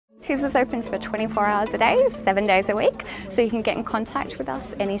TIS is open for 24 hours a day, 7 days a week, so you can get in contact with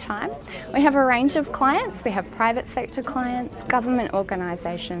us anytime. We have a range of clients. We have private sector clients, government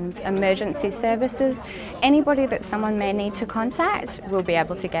organisations, emergency services. Anybody that someone may need to contact, we'll be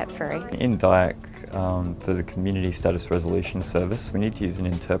able to get through. In DIAC, for the Community Status Resolution Service, we need to use an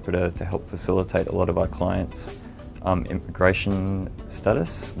interpreter to help facilitate a lot of our clients' immigration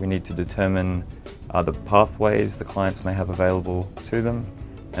status. We need to determine the pathways the clients may have available to them,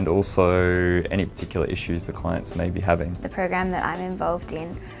 and also any particular issues the clients may be having. The program that I'm involved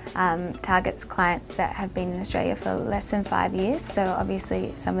in targets clients that have been in Australia for less than 5 years, so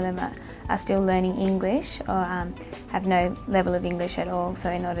obviously some of them are still learning English or have no level of English at all, so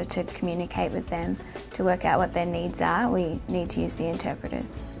in order to communicate with them to work out what their needs are, we need to use the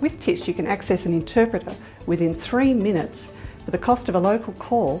interpreters. With TIS you can access an interpreter within 3 minutes for the cost of a local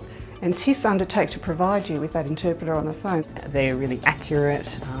call, and TIS undertake to provide you with that interpreter on the phone. They're really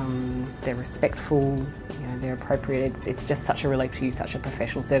accurate, they're respectful, they're appropriate. It's just such a relief to use such a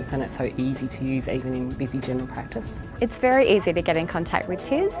professional service, and it's so easy to use even in busy general practice. It's very easy to get in contact with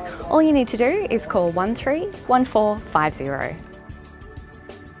TIS. All you need to do is call 131450.